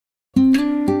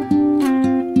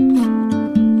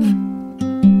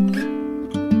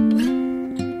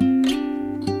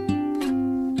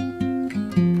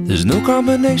No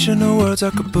combination of words I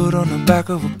could put on the back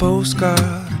of a postcard.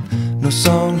 No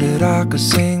song that I could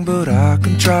sing, but I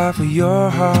can try for your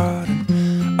heart.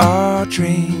 And our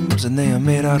dreams, and they are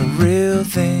made out of real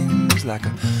things, like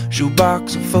a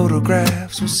shoebox of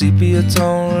photographs with sepia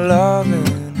tone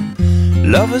loving.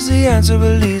 Love is the answer,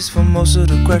 at least, for most of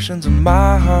the questions in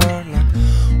my heart, like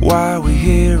why are we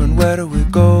here and where do we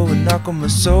go, and how come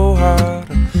it's so hard.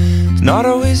 And it's not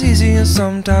always easy, and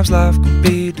sometimes life can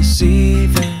be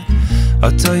deceiving.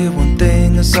 I'll tell you one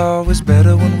thing, it's always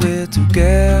better when we're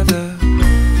together.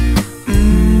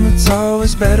 It's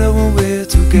always better when we're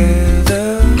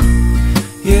together.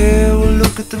 Yeah, we'll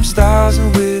look at them stars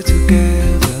when we're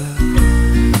together.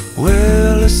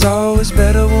 Well, it's always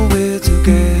better when we're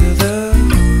together.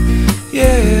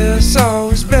 Yeah, it's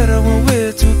always better when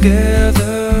we're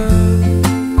together.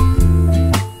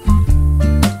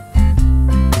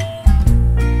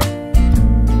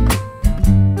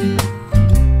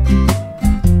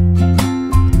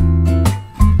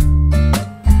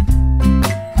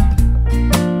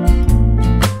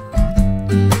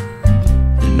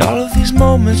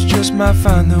 Moments just might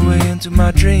find their way into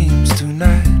my dreams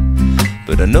tonight,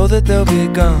 but I know that they'll be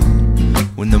gone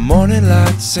when the morning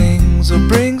light sings or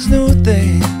brings new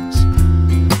things.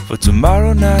 For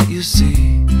tomorrow night you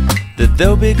see that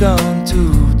they'll be gone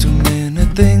too. Too many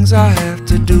things I have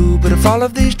to do, but if all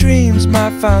of these dreams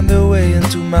might find their way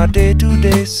into my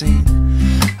day-to-day scene,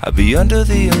 I'd be under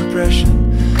the impression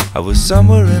I was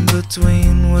somewhere in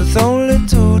between, with only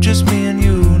two, just me and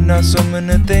you. Not so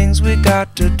many things we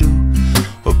got to do,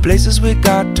 or places we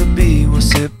got to be. We'll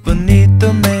sit beneath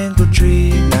the mango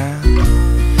tree now.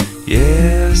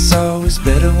 Yeah, it's always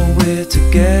better when we're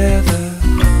together.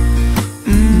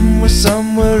 We're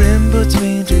somewhere in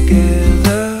between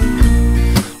together.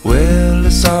 Well,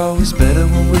 it's always better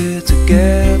when we're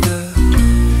together.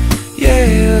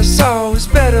 Yeah, it's always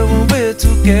better when we're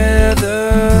together.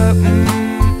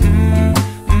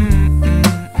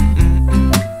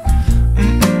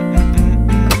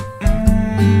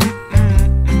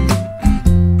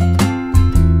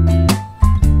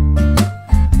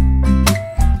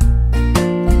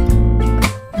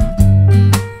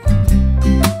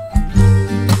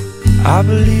 I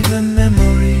believe in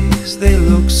memories, they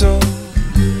look so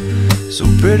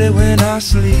pretty when I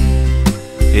sleep.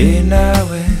 Hey now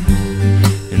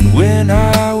and when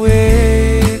I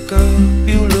wake up,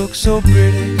 you look so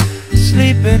pretty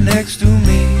sleeping next to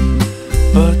me.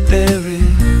 But there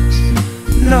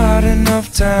is not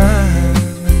enough time,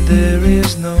 and there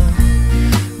is no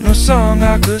song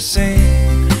I could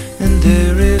sing, and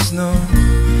there is no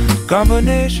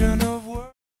combination of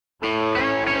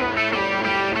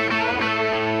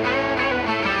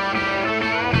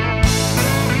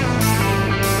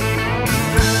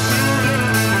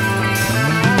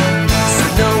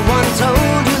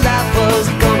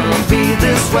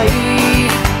way.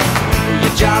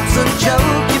 Your job's a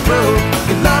joke, you broke,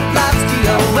 your love life's the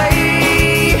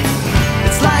away.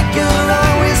 It's like you're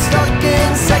always stuck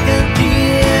in second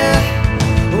gear,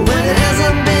 when it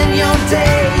hasn't been your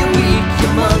day, your week,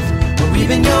 your month, or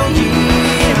even your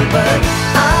year. But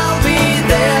I'll be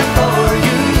there for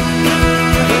you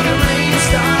when the rain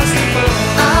starts to fall.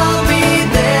 I'll be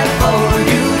there for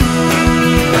you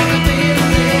like I've been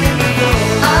there before.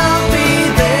 I'll be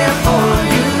there for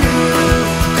you.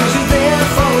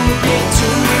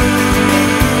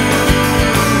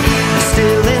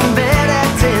 Still in bed at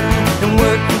 10 and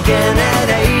work again at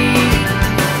 8.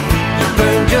 You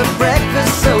burned your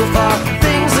breakfast so far,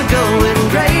 things are going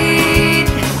great.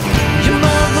 Your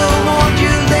mother warned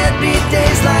you there'd be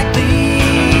days like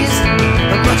these,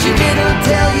 but she didn't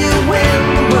tell you when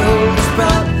the world was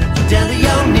brought you down to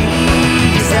your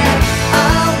knees. And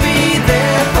I'll be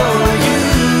there for you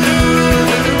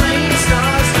when the rain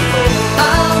starts to fall.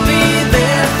 I'll be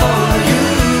there for you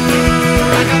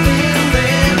like I've been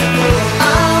there before.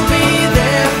 I'll be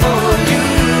there for you,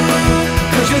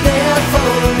 'cause you're there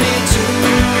for me too.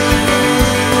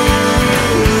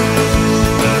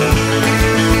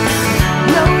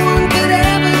 No one could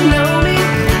ever know me,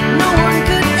 no one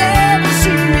could ever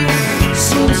see me,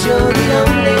 since you're the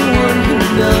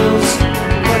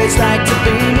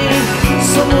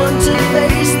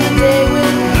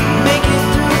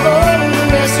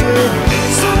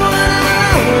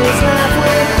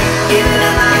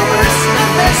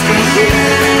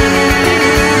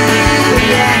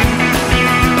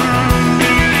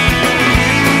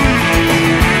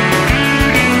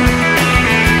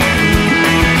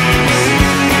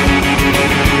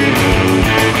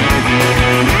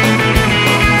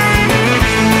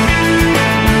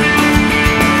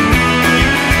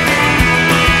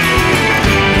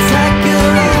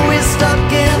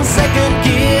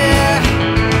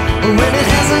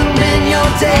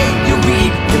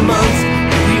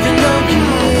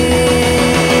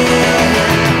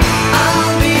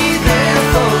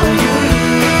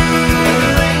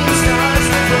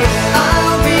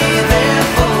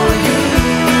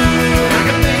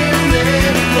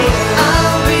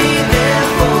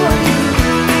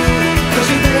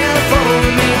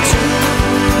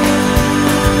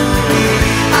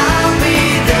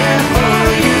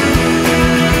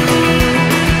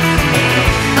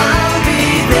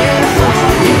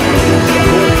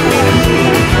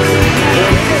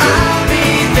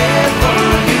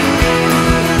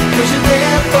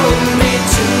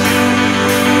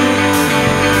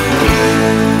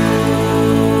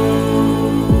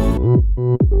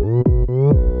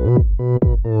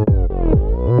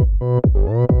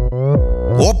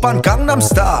오빤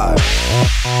강남스타일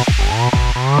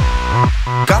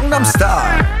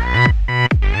강남스타일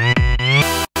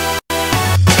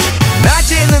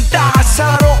낮에는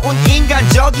따사로운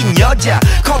인간적인 여자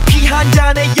커피 한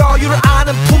잔에 여유를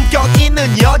아는 품격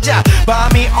있는 여자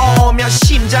밤이 오면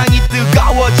심장이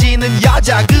뜨거워지는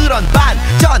여자 그런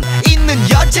반전 있는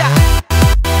여자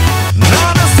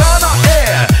너는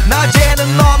선어해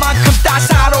낮에는 너만큼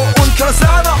따사로운 그런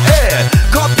선어해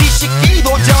커피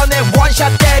식기도 전에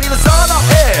원샷 때리는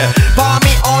선어해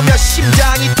밤이 오면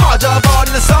심장이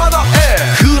터져버리는 선어해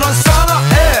그런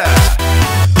선어해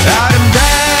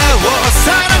아름다워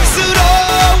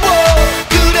사랑스러워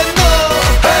그래 너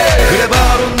hey. 그래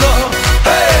바로 너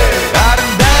hey.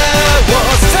 아름다워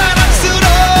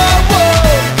사랑스러워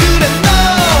그래 너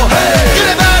hey. 그래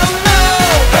바로 너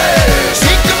hey.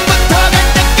 지금부터 갈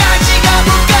때까지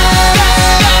가볼까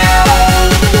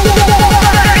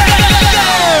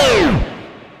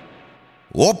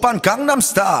오빤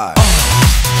강남스타일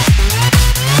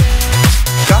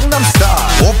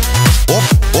강남스타일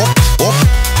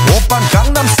오빤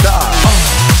강남스타일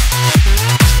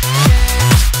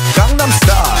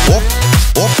강남스타일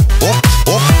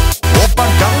오빤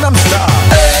강남스타일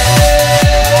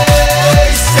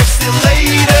에이 섹시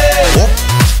레이디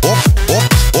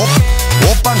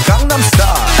오빤 강남스타일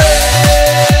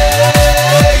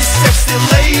에이 섹시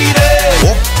레이디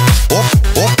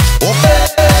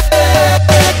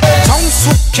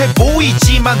성숙해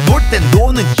보이지만 놀 땐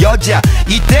노는 여자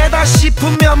이때다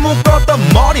싶으면 묶었던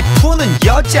머리 푸는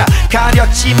여자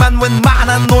가렸지만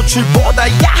웬만한 노출보다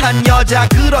야한 여자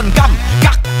그런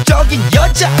감각적인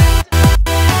여자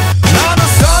나는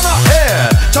선어해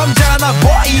점잖아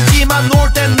보이지만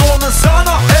놀 땐 노는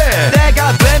선어해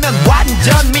내가 되면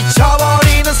완전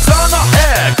미쳐버리는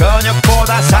선어해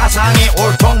근육보다 사상이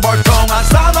울퉁불퉁한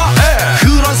선어해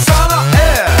그런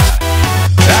선어해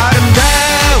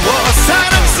아름다워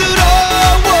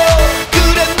사랑스러워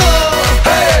그래 너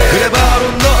hey. 그래 바로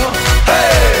너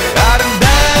hey.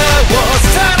 아름다워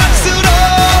사랑스러워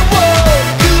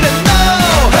그래 너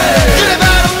hey. 그래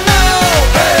바로 너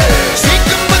hey.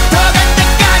 지금부터 갈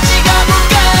때까지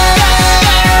가볼까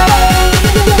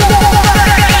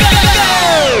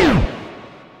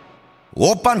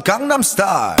오빤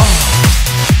강남스타일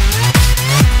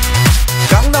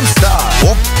강남스타일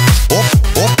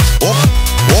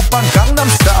오빤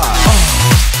강남스타일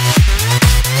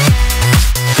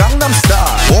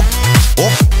강남스타일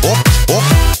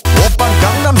오빤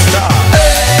강남스타일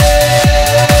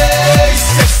에이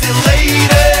섹시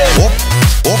레이디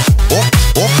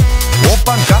오빤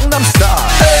강남스타일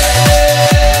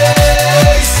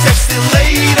에이 섹시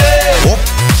레이디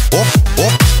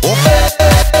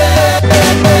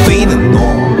위는 너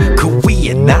그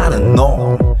위에 나는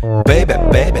너 Baby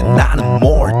baby 나는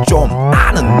뭘 좀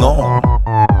아는 놈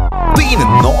뛰는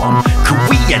놈 그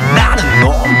위에 나는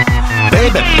놈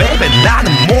Baby baby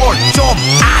나는 뭘 좀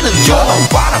아는 놈 You know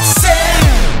what I'm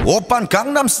saying 오빤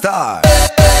강남스타일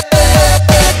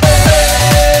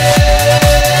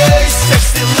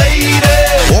Sexy lady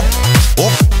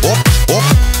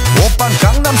오빤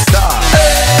강남스타일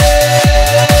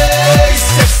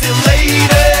Sexy lady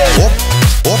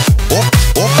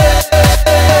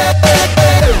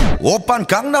오빤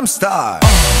강남스타일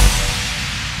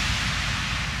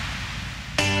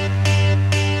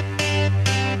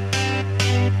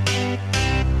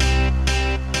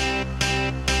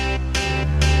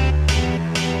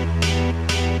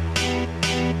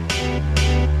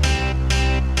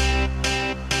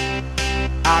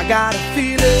I got a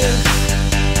feeling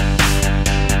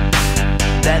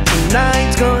that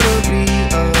tonight's gonna be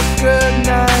a good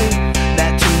night.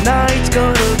 That tonight's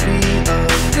gonna be a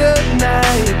good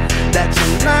night. That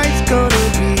tonight's gonna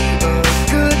be a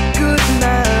good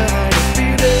night. A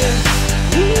feeling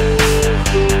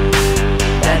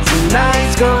that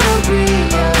tonight's gonna be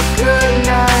a good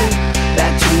night.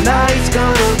 That tonight's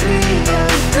gonna be a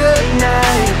good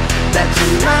night. That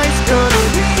tonight's gonna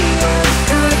be a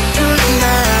good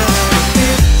night.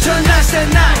 Tonight's the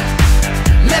night,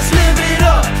 let's live it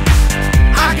up.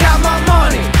 I got my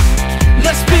money,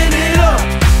 let's spin it up.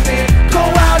 Go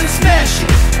out and smash it,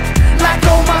 like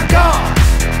oh my god.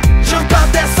 Jump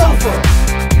out that sofa,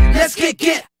 let's kick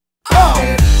it off.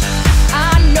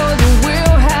 I know that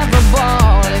we'll have a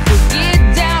ball if we get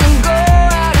down and go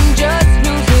out and just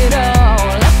lose it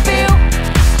all. I feel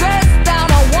stressed out,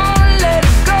 I wanna let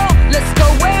it go. Let's go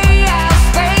way out,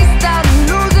 spaced out, and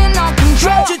losing all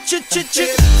control.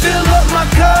 Fill up my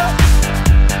cup,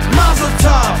 mazel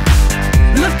tov.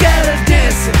 Look at her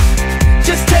dancing,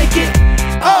 just take it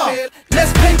off.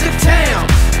 Let's paint the town,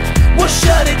 we'll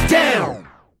shut it down.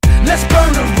 Let's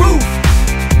burn the roof,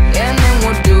 And then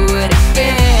we'll do it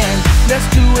again.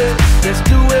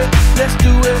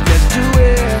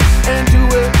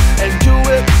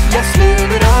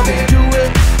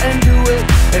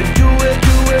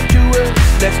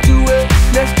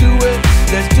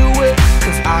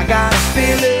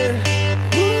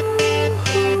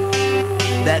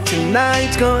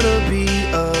 tonight's gonna be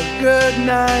a good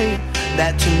night.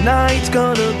 That tonight's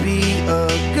gonna be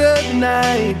a good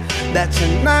night. That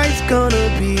tonight's gonna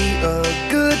be a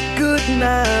good, good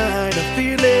night. I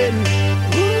feel it.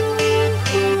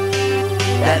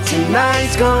 That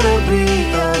tonight's gonna be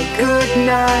a good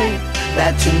night.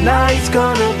 That tonight's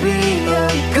gonna be a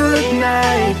good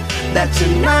night. That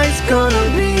tonight's gonna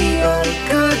be a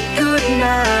good, good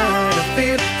night. I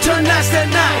feel tonight's the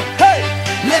night. Hey,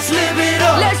 let's live it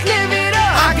up. Let's live it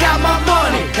up. I got my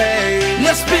money. Hey,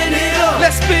 let's spin it up.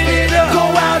 Let's spin it up. Go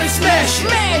out and smash it.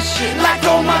 Smash it. Like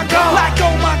oh my God. Like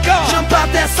oh my God. Jump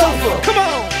out that sofa. Come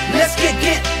on. Let's get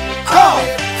off.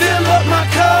 Fill up my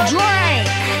cup. Drink.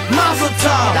 Mazel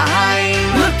tov.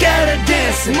 Look at her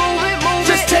dancing. Move it, move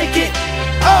Just it. take it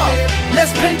off.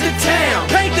 Let's paint the town.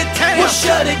 Paint the town. We'll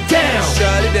shut it down.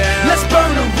 Shut it down. Let's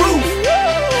burn the roof.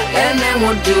 And then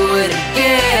we'll do it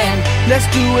again. Let's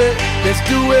do it. Let's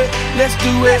do it. Let's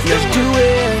do it. Let's do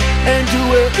it. And do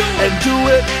it. And do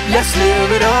it. Let's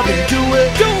live it up and do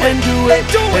it. And do it.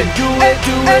 And do it.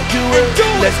 Do it. Do it.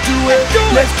 Let's do it.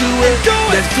 Let's do it.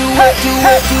 Let's do it. Do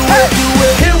it. Do it. Do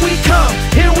it. Here we come.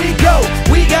 Here we go.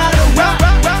 We gotta rock.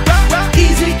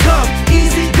 Easy come.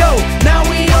 Easy go. Now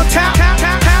we on top.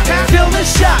 Feel the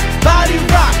shot. Body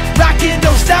rock. Rockin',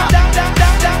 don't stop.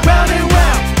 Round and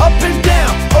round. Up and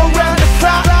down. Around the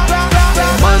clock.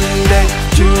 Monday,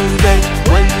 Tuesday,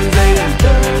 Wednesday, and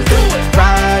Thursday.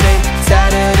 Friday,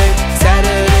 Saturday,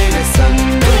 Saturday to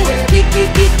Sunday.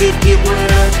 Get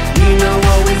with us. You know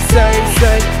what we say.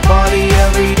 Party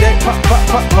every day.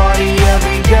 Party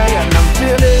every day. And I'm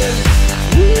feeling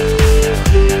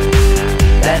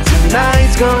that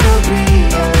tonight's gonna be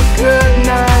a good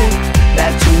night.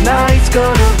 That tonight's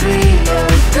gonna be a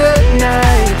good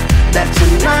night. That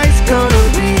tonight's gonna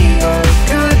be a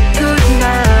good, good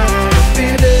night. I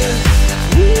feel it.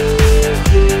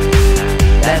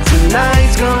 That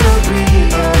tonight's gonna be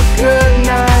a good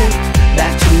night.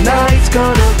 That tonight's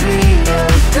gonna be a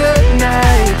good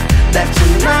night. That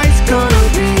tonight's gonna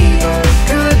be a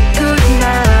good, good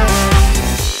night.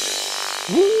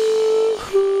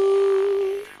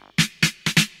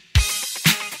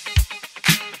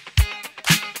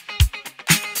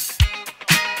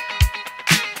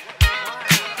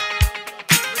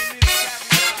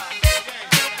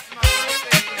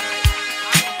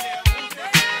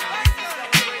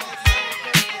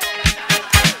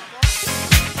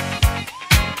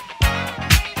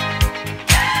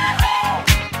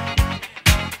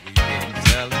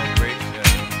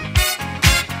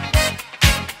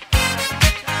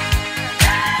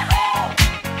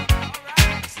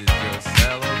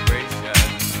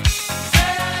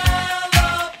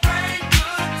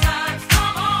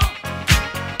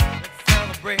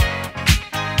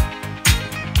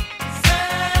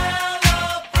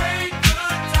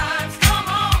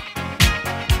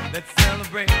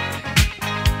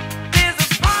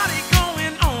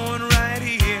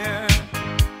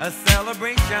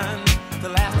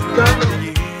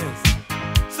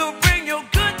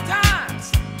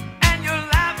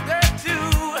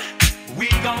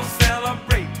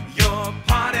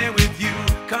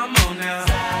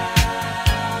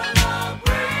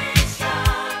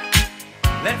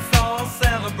 Let's all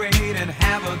celebrate and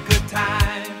have a good